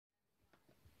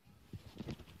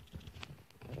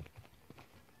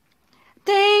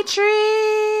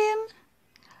daydream.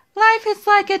 Life is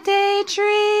like a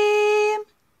daydream.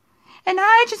 And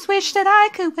I just wish that I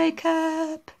could wake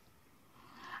up.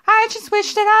 I just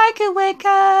wish that I could wake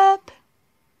up.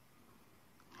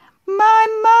 My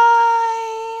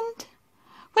mind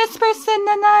whispers in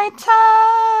the night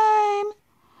time.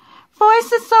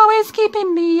 Voices always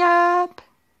keeping me up,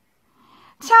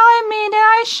 telling me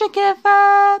that I should give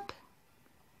up.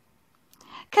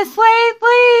 'Cause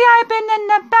lately I've been in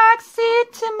the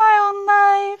backseat to my own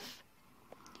life,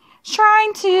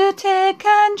 trying to take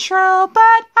control,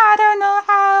 but I don't know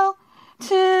how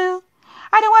to.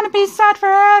 I don't want to be sad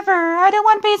forever. I don't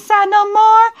want to be sad no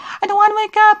more. I don't want to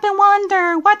wake up and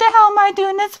wonder, what the hell am I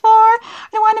doing this for? I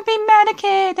don't want to be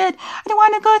medicated. I don't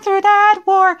want to go through that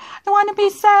war. I don't want to be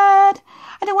sad.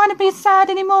 I don't want to be sad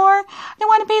anymore. I don't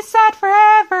want to be sad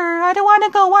forever. I don't want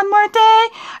to go one more day.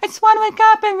 I just want to wake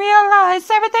up and realize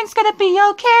everything's going to be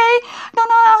okay. I don't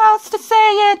know how else to say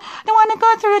it. I don't want to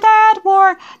go through that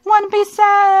war. I don't want to be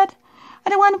sad. I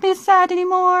don't want to be sad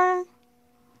anymore.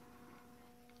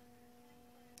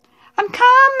 I'm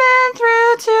coming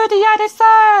through to the other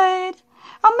side.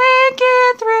 I'll make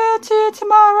it through to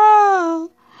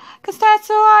tomorrow. 'Cause that's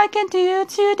all I can do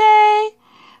today.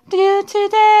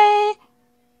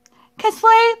 'Cause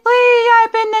lately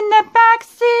I've been in the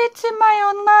backseat to my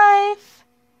own life,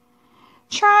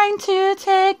 trying to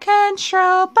take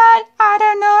control, but I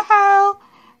don't know how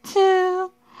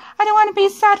to. I don't want to be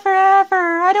sad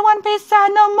forever. I don't want to be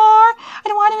sad no more. I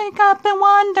don't want to wake up and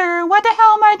wonder, what the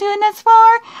hell am I doing this for?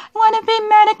 I don't want to be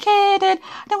medicated.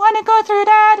 I don't want to go through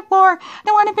that war. I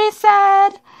don't want to be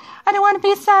sad. I don't want to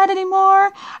be sad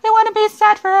anymore. I don't want to be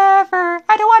sad forever.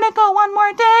 I don't want to go one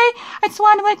more day. I just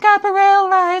want to wake up and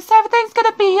realize everything's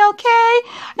going to be okay.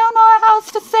 I don't know how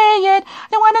else to say it. I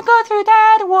don't want to go through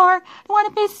that war. I don't want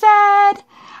to be sad.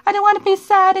 I don't want to be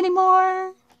sad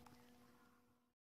anymore.